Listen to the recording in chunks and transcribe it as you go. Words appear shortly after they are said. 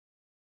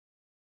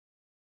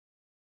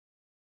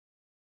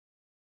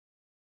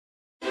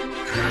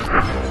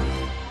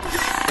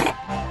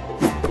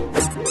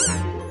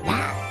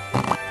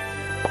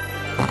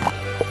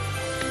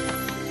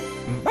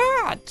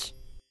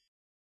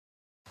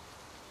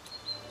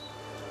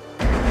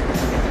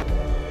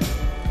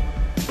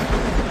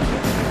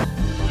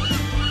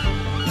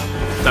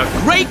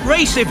great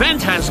race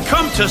event has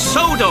come to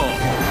Sodor.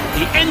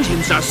 The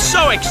engines are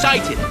so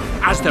excited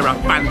as there are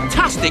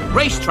fantastic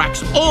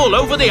racetracks all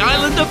over the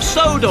island of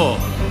Sodor.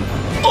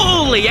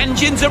 All the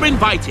engines are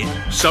invited,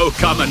 so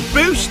come and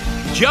boost,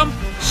 jump,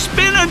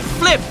 spin and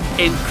flip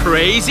in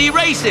crazy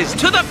races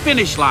to the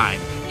finish line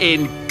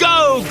in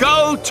Go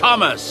Go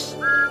Thomas.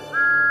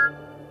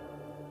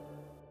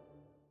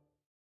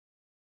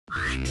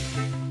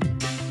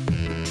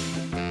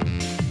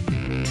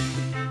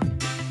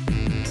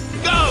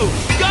 Go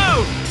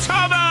Go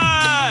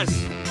Thomas!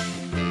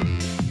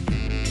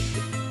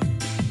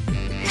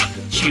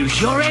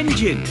 Choose your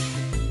engine.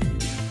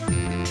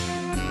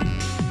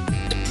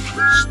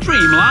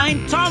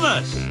 Streamline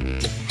Thomas.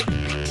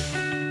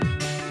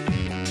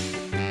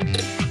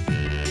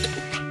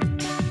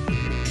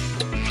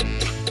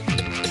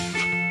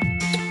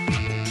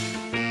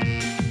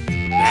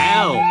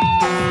 Belle,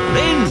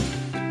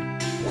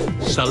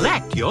 Flynn.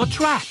 Select your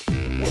track.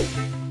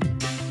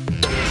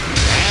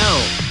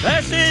 Belle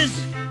versus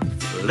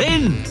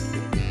Flynn.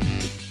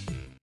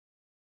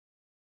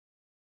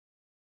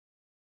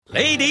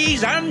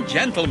 Ladies and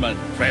gentlemen,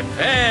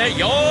 prepare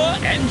your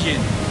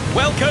engine.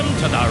 Welcome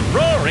to the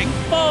Roaring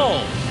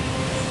Falls.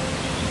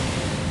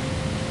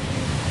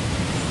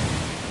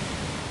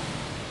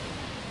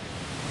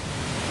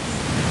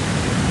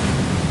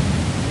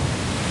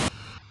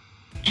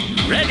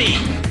 Ready?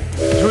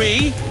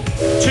 3,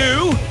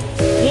 2,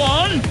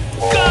 1,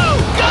 go!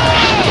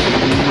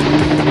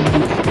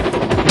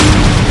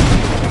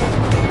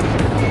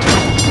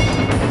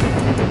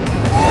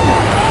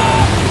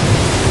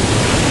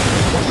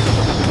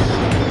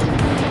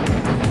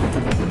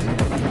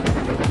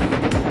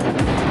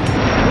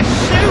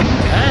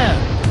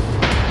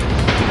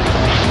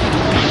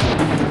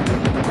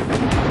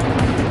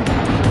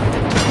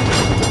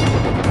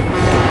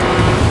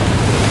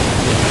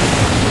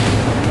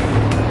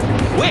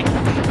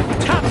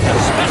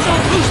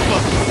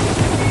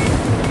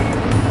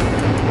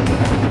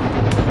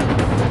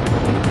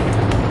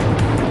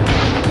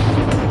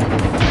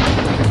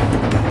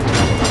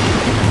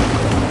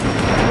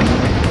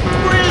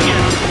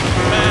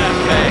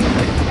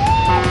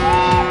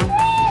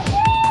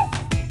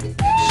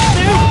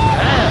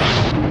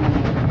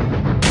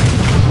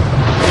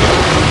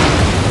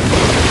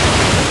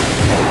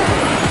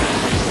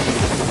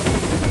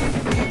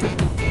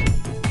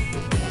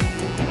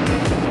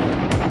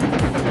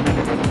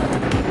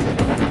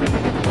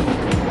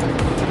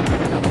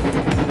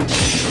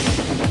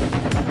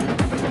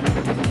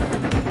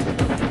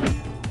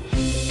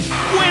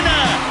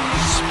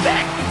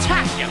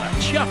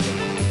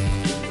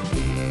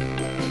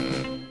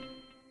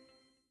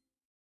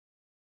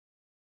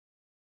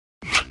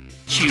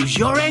 Choose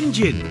your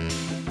engine.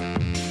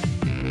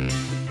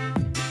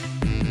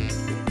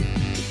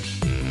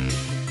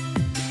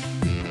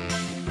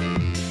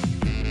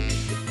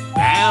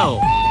 Belle,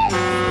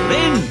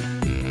 Flynn.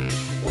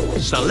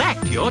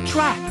 Select your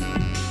track.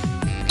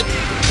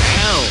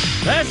 Belle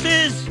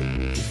versus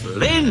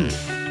Flynn.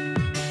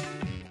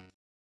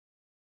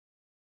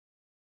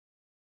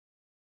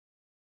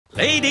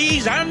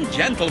 Ladies and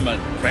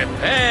gentlemen,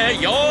 prepare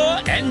your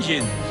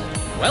engines.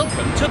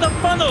 Welcome to the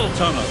funnel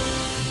tunnel.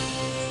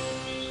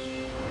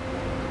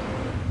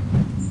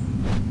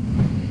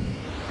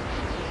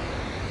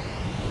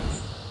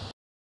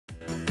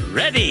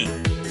 Ready?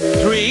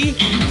 3,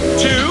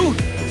 2,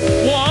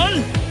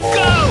 1,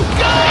 go!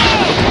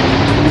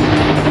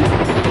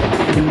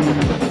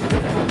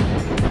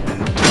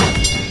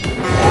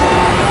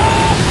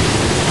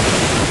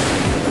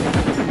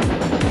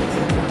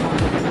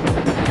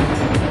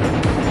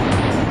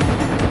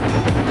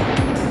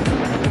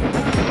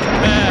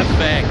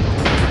 Perfect.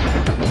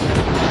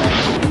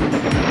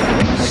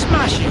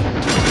 Smashing.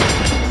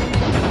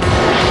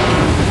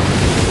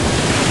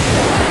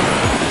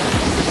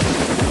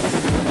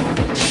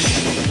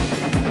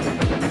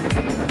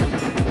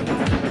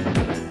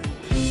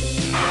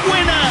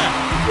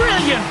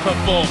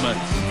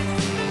 Performance.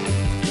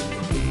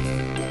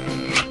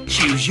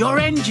 Choose your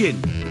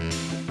engine.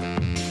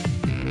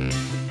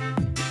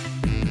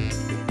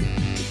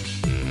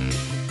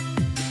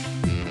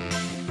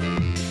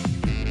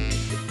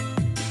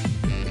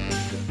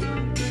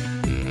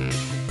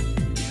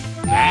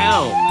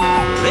 Belle,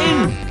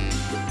 Flynn.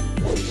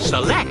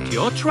 Select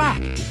your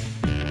track.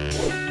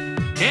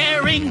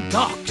 Daring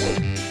Docks.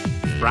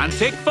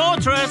 Frantic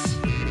Fortress.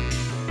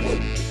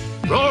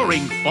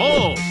 Roaring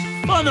Falls.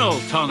 Funnel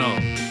Tunnel.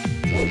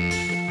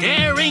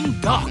 Daring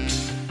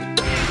Docks.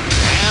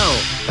 Belle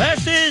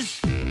versus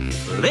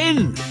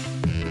Flynn.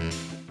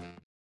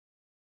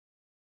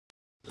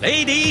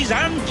 Ladies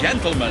and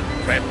gentlemen,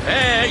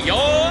 prepare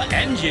your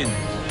engines.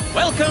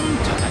 Welcome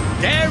to the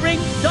Daring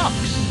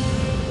Docks.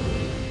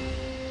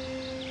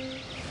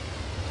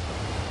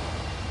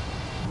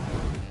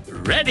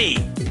 Ready?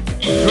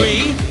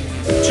 3,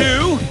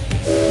 2,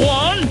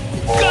 1,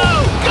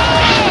 go!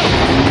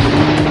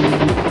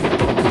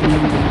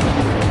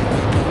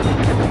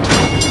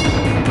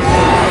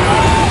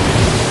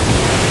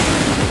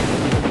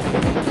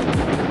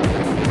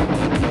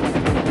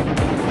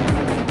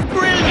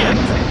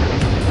 Brilliant!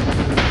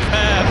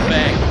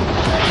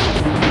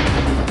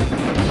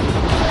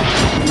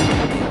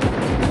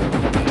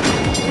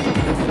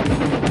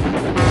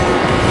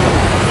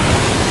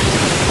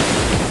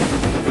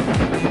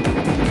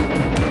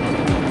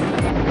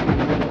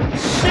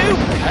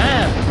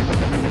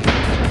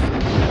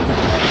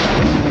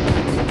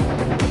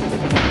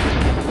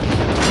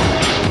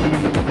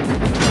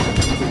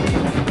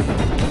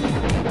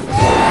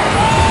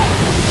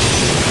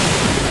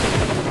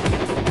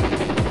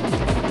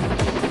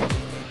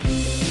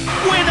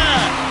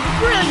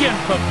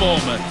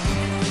 performance.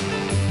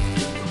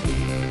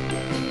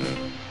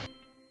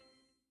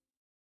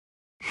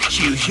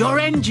 Choose your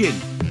engine.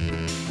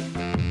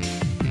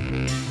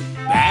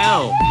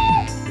 Belle.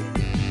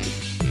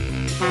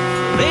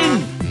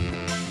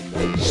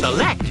 Flynn.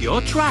 Select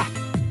your track.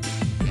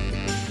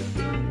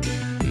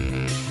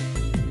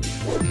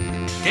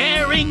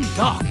 Daring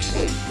Docks.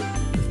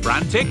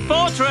 Frantic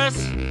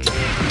Fortress.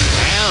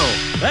 Belle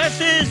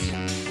versus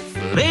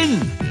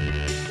Flynn.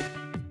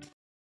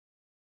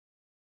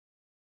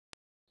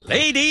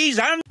 Ladies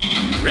and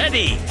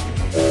ready.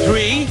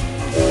 3,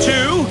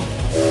 2,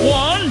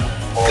 1,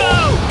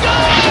 go!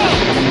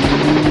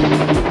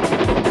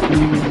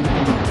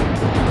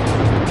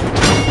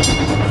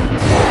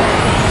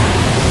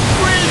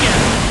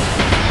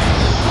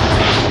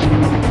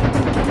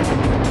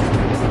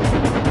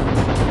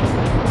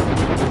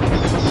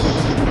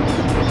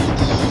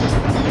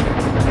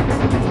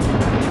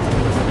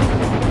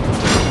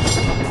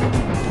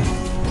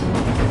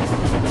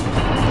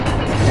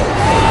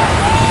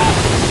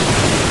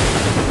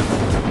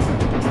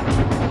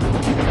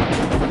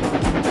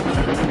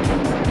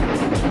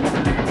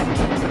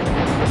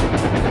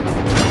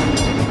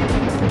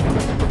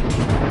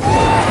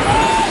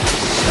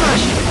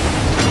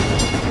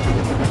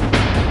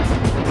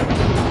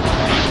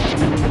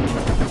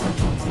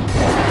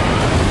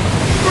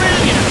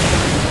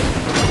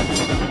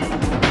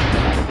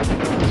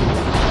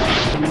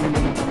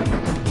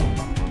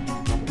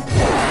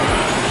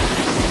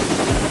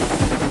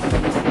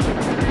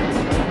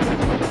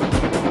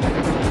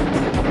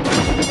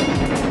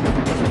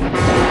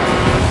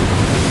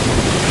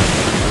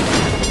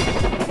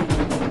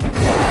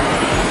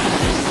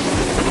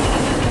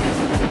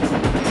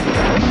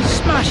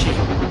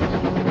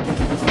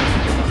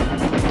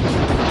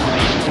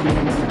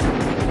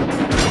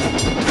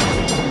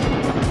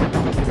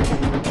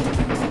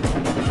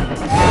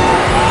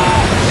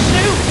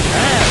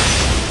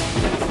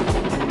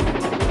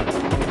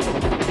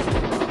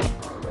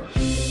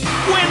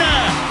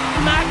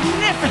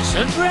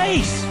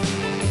 Race!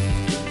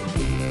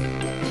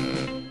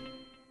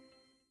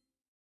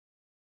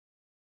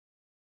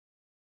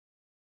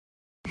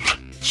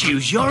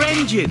 Choose your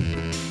engine.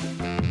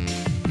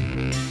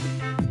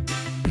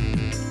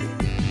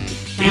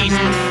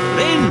 Diesel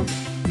Flynn.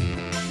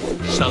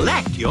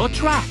 Select your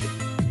track.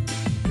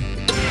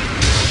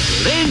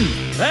 Flynn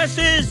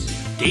versus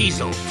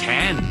Diesel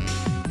 10.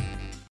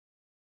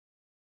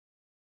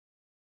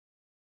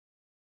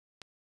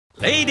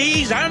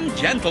 Ladies and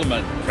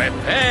gentlemen,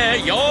 prepare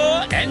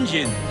your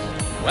engines.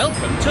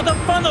 Welcome to the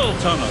funnel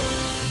tunnel.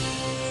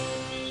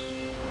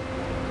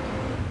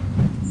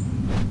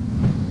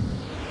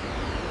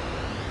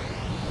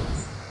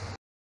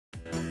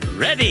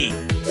 Ready?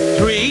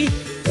 3,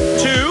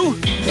 2,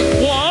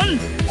 1,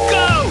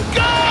 go!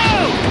 Go!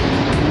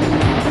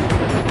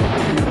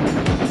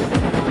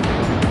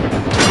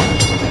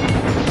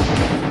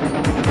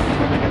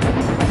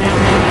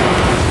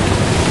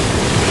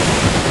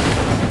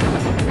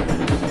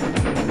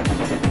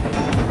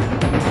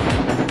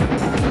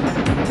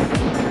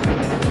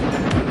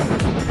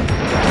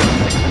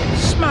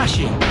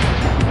 Smashing!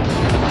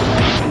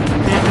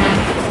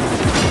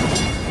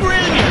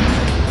 Brilliant!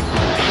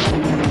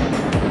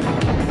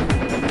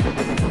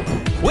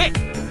 Quick!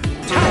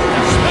 Tap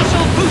the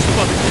special boost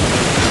button!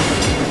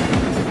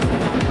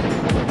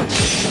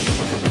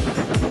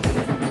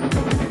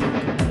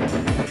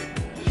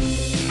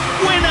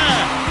 Winner!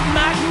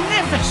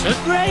 Magnificent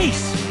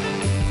race!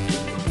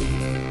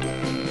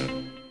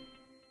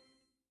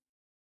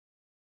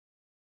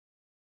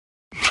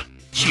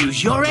 Choose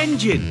your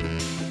engine.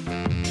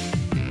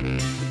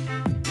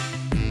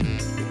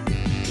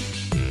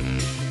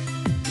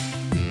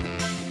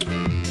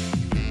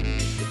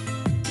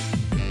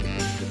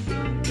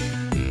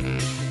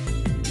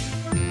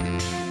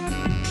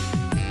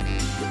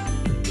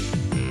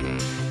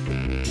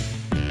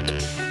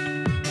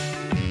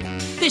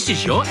 This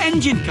is your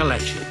engine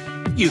collection.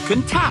 You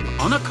can tap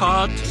on a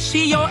card to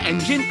see your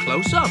engine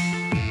close up.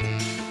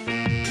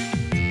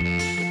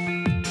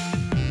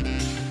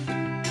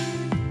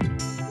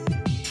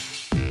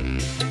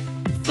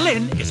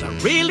 Flynn is a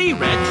really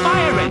red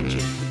fire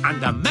engine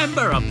and a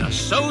member of the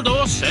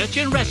Sodor Search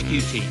and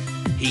Rescue Team.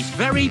 He's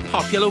very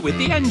popular with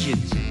the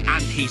engines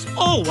and he's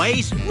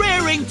always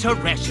raring to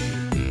rescue.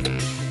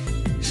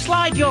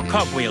 Slide your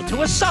cogwheel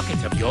to a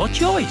socket of your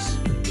choice.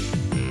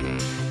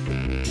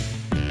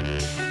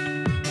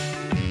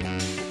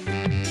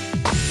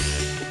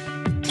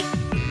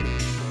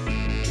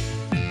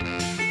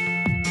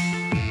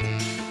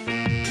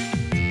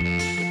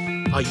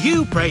 Are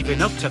you brave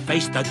enough to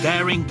face the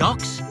daring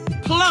docks?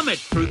 Plummet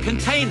through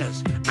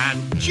containers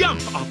and jump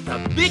off the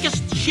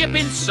biggest ship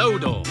in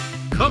Sodor.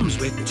 Comes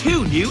with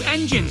 2 new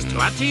engines to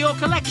add to your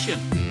collection.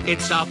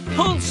 It's a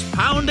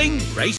pulse-pounding race.